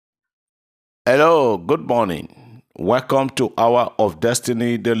Hello, good morning. Welcome to Hour of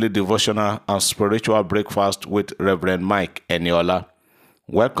Destiny Daily Devotional and Spiritual Breakfast with Reverend Mike Eniola.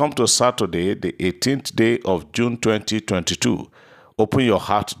 Welcome to Saturday, the 18th day of June 2022. Open your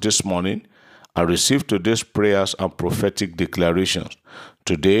heart this morning and receive today's prayers and prophetic declarations.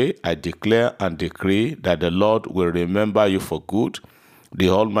 Today, I declare and decree that the Lord will remember you for good. The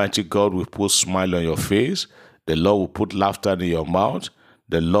Almighty God will put a smile on your face. The Lord will put laughter in your mouth.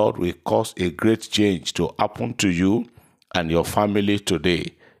 The Lord will cause a great change to happen to you and your family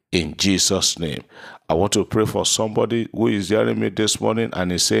today in Jesus' name. I want to pray for somebody who is hearing me this morning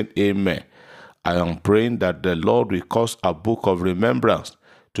and is saying amen. I am praying that the Lord will cause a book of remembrance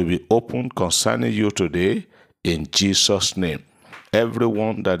to be opened concerning you today in Jesus' name.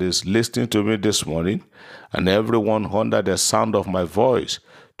 Everyone that is listening to me this morning and everyone under the sound of my voice,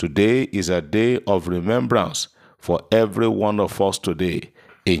 today is a day of remembrance for every one of us today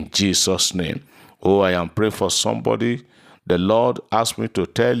in Jesus' name. Oh, I am praying for somebody. The Lord asked me to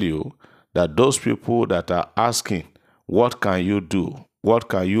tell you that those people that are asking, what can you do? What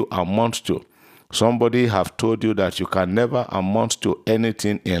can you amount to? Somebody have told you that you can never amount to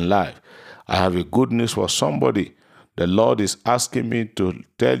anything in life. I have a good news for somebody. The Lord is asking me to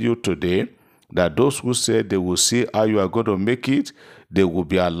tell you today that those who say they will see how you are going to make it, they will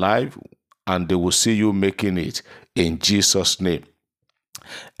be alive and they will see you making it in Jesus' name.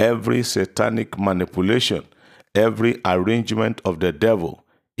 Every satanic manipulation, every arrangement of the devil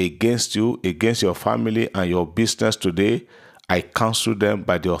against you, against your family and your business today, I cancel them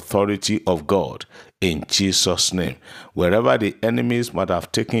by the authority of God in Jesus' name. Wherever the enemies might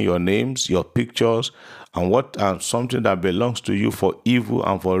have taken your names, your pictures, and something that belongs to you for evil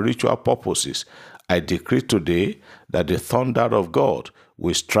and for ritual purposes, I decree today that the thunder of God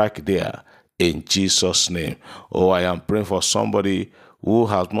will strike there in Jesus' name. Oh, I am praying for somebody who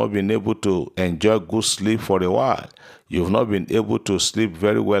has not been able to enjoy good sleep for a while. You've not been able to sleep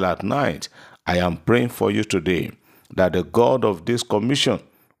very well at night. I am praying for you today that the God of this commission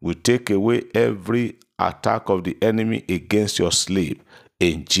will take away every attack of the enemy against your sleep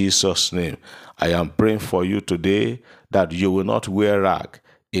in Jesus' name. I am praying for you today that you will not wear rag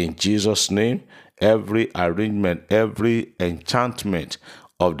in Jesus' name. Every arrangement, every enchantment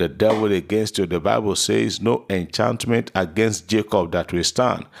of the devil against you, the Bible says no enchantment against Jacob that will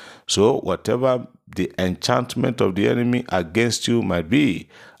stand. So whatever the enchantment of the enemy against you might be,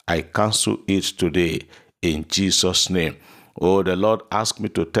 I cancel it today in Jesus' name. Oh, the Lord asked me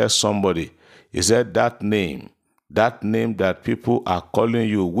to tell somebody. He said that name that people are calling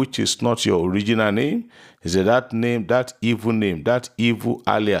you, which is not your original name, he said that name, that evil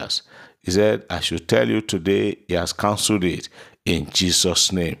alias, he said, I should tell you today, he has cancelled it in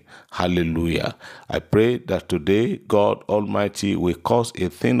Jesus' name. Hallelujah. I pray that today God Almighty will cause a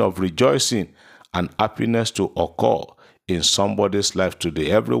thing of rejoicing and happiness to occur in somebody's life today.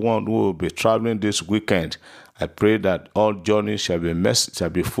 Everyone who will be traveling this weekend, I pray that all journeys shall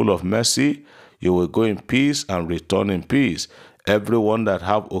be full of mercy. You will go in peace and return in peace. Everyone that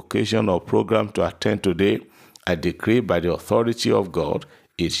have occasion or program to attend today, I decree by the authority of God,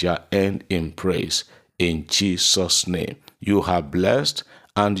 it shall end in praise. In Jesus' name. You are blessed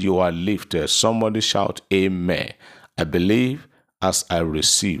and you are lifted. Somebody shout amen. I believe as I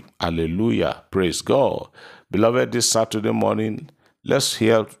receive. Hallelujah. Praise God. Beloved, this Saturday morning, let's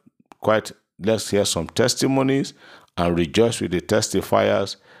hear some testimonies and rejoice with the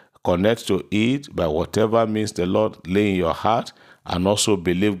testifiers. Connect to it by whatever means the Lord lay in your heart, and also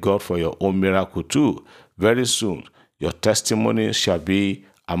believe God for your own miracle too. Very soon, your testimony shall be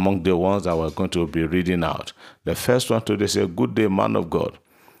among the ones that we're going to be reading out. The first one today says, good day, man of God.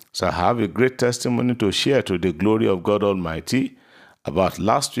 So I have a great testimony to share to the glory of God Almighty. About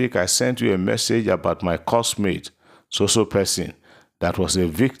last week, I sent you a message about my classmate, so person, that was a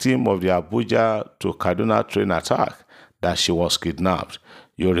victim of the Abuja to Kaduna train attack, that she was kidnapped.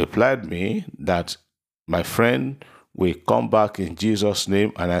 You replied me that my friend will come back in Jesus'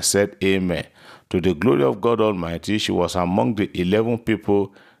 name, and I said amen. To the glory of God Almighty, she was among the 11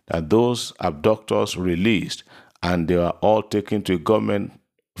 people that those abductors released, and they were all taken to government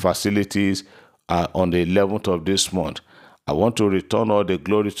facilities on the 11th of this month. I want to return all the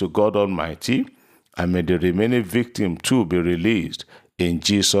glory to God Almighty, and may the remaining victim too be released in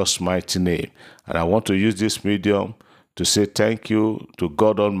Jesus' mighty name. And I want to use this medium to say thank you to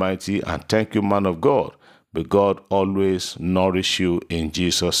God Almighty, and thank you, man of God. May God always nourish you in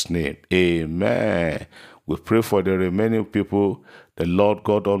Jesus' name. Amen. We pray for the remaining people. The Lord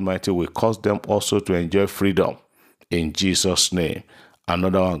God Almighty will cause them also to enjoy freedom in Jesus' name.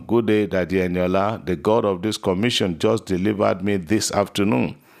 Another one. Good day, Daddy Eniola. The God of this commission just delivered me this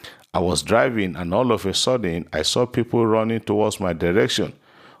afternoon. I was driving, and all of a sudden, I saw people running towards my direction.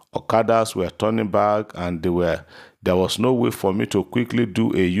 Okadas were turning back, and there was no way for me to quickly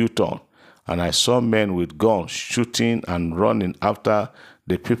do a U-turn. And I saw men with guns shooting and running after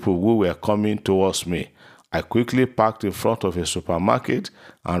the people who were coming towards me. I quickly parked in front of a supermarket,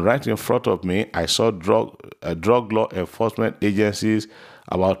 and right in front of me, I saw drug law enforcement agencies,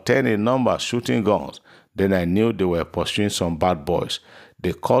 about 10 in number, shooting guns. Then I knew they were pursuing some bad boys.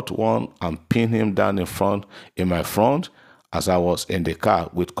 They caught one and pinned him down in my front as I was in the car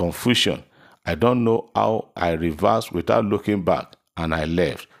with confusion. I don't know how I reversed without looking back, and I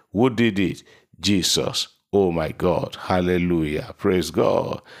left. Who did it? Jesus. Oh my God. Hallelujah. Praise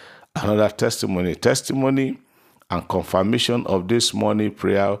God. Another testimony and confirmation of this morning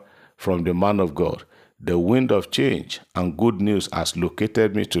prayer from the man of God. The wind of change and good news has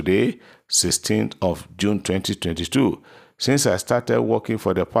located me today, 16th of June 2022. Since I started working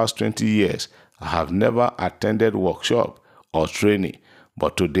for the past 20 years, I have never attended workshop or training.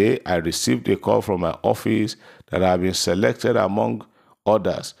 But today I received a call from my office that I have been selected among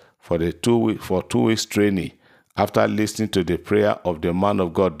others for 2 weeks training after listening to the prayer of the man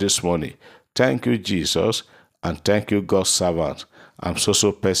of God this morning. Thank you, Jesus, and thank you, God's servant. I'm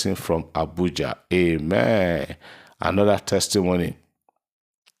so person from Abuja. Amen. Another testimony.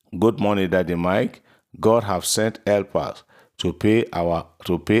 Good morning, Daddy Mike. God have sent helpers to pay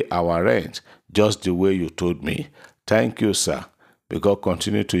our rent just the way you told me. Thank you, sir. May God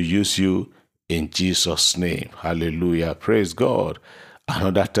continue to use you in Jesus' name. Hallelujah. Praise God.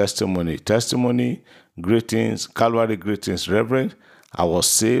 Another testimony. Greetings, Calvary greetings, Reverend. I was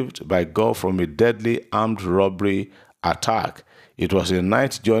saved by God from a deadly armed robbery attack. It was a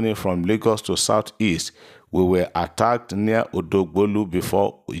night journey from Lagos to Southeast. We were attacked near Odogbolu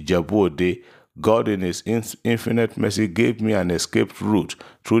before Ijebu-Ode. God in his infinite mercy gave me an escape route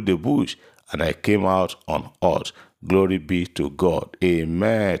through the bush, and I came out unhurt. Glory be to God.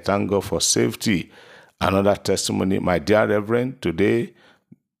 Amen. Thank God for safety. Another testimony, my dear Reverend, today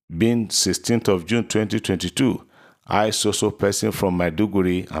being 16th of June 2022, I, person from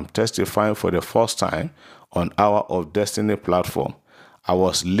Maiduguri, am testifying for the first time on Hour of Destiny platform. I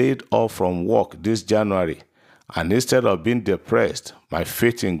was laid off from work this January, and instead of being depressed, my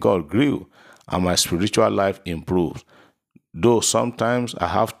faith in God grew and my spiritual life improved. Though sometimes I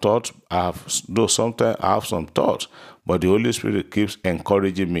have some thoughts, but the Holy Spirit keeps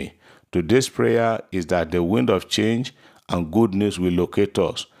encouraging me. Today's prayer is that the wind of change and good news will locate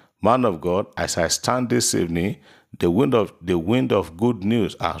us. Man of God, as I stand this evening, the wind of good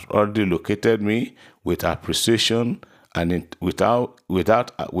news has already located me with appreciation, and without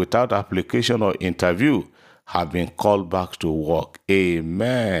application or interview, have been called back to work.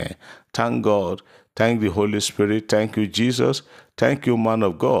 Amen. Thank God. Thank the Holy Spirit. Thank you, Jesus. Thank you, man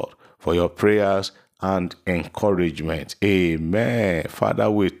of God, for your prayers and encouragement. Amen. Father,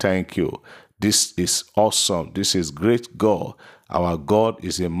 we thank you. This is awesome. This is great God. Our God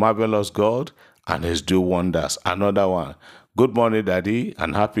is a marvelous God and He's doing wonders. Another one. Good morning, Daddy,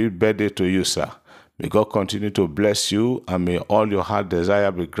 and happy birthday to you, sir. May God continue to bless you, and may all your heart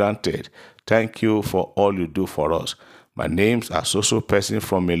desire be granted. Thank you for all you do for us. My name's Asoso Person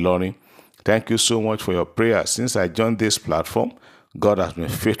from Ilorin. Thank you so much for your prayers. Since I joined this platform, God has been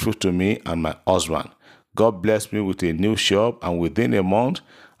faithful to me and my husband. God blessed me with a new shop, and within a month,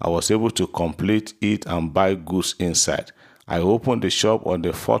 I was able to complete it and buy goods inside. I opened the shop on the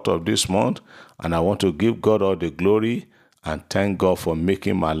 4th of this month, and I want to give God all the glory and thank God for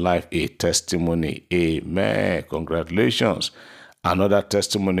making my life a testimony. Amen. Congratulations. Another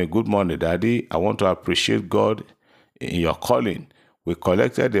testimony. Good morning, Daddy. I want to appreciate God in your calling. We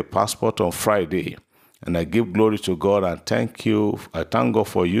collected the passport on Friday, and I give glory to God and thank you. I thank God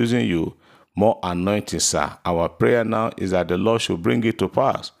for using you. More anointing, sir. Our prayer now is that the Lord should bring it to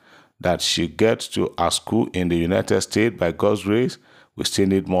pass, that she gets to a school in the United States by God's grace. We still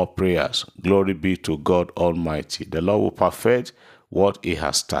need more prayers. Glory be to God Almighty. The Lord will perfect what He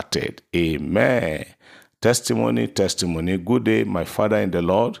has started. Amen. Testimony. Good day, my Father in the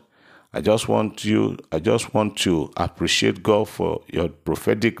Lord. I just want to appreciate God for your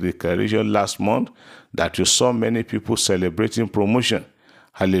prophetic declaration last month that you saw many people celebrating promotion.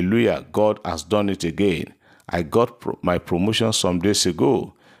 Hallelujah. God has done it again. I got my promotion some days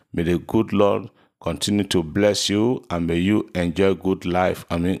ago. May the good Lord continue to bless you, and may you enjoy good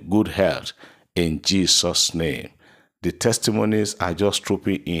health in Jesus' name. The testimonies are just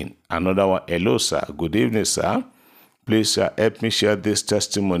trooping in. Another one. Hello, sir. Good evening, sir. Please, sir, help me share this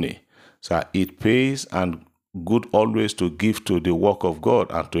testimony. Sir, it pays and good always to give to the work of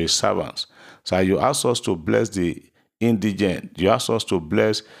God and to His servants. Sir, you asked us to bless the indigent. You asked us to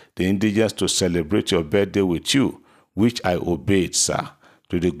bless the indigents to celebrate your birthday with you, which I obeyed, sir.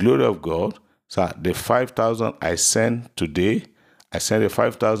 To the glory of God, sir, the 5,000 I sent today, I sent the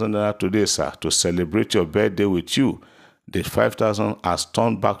 5,000 naira today, sir, to celebrate your birthday with you. The 5,000 has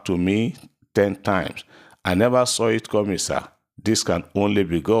turned back to me 10 times. I never saw it coming, sir. This can only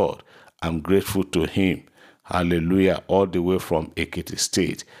be God. I'm grateful to him. Hallelujah. All the way from Ekiti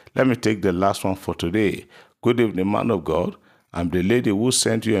State. Let me take the last one for today. Good evening, man of God. I'm the lady who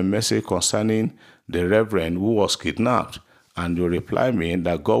sent you a message concerning the reverend who was kidnapped. And you replied me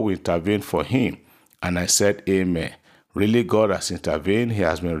that God will intervene for him. And I said, amen. Really, God has intervened. He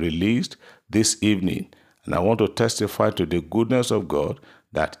has been released this evening. And I want to testify to the goodness of God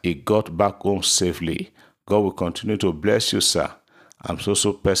that he got back home safely. God will continue to bless you, sir. I'm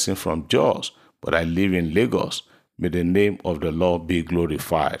so person from Jos, but I live in Lagos. May the name of the Lord be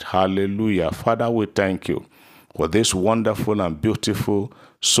glorified. Hallelujah. Father, we thank you for this wonderful and beautiful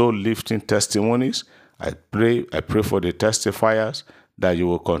soul-lifting testimonies. I pray for the testifiers that you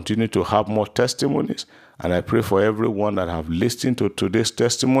will continue to have more testimonies. And I pray for everyone that have listened to today's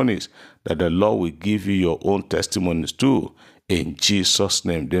testimonies that the Lord will give you your own testimonies too. In Jesus'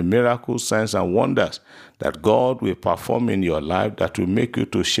 name, the miracles, signs, and wonders that God will perform in your life that will make you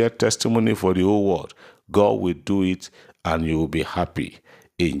to share testimony for the whole world. God will do it and you will be happy.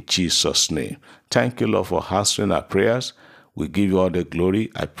 In Jesus' name. Thank you, Lord, for answering our prayers. We give you all the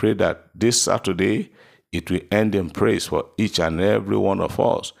glory. I pray that this Saturday, it will end in praise for each and every one of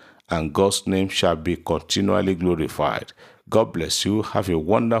us, and God's name shall be continually glorified. God bless you. Have a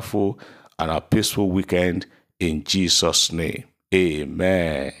wonderful and a peaceful weekend in Jesus' name.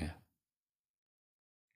 Amen.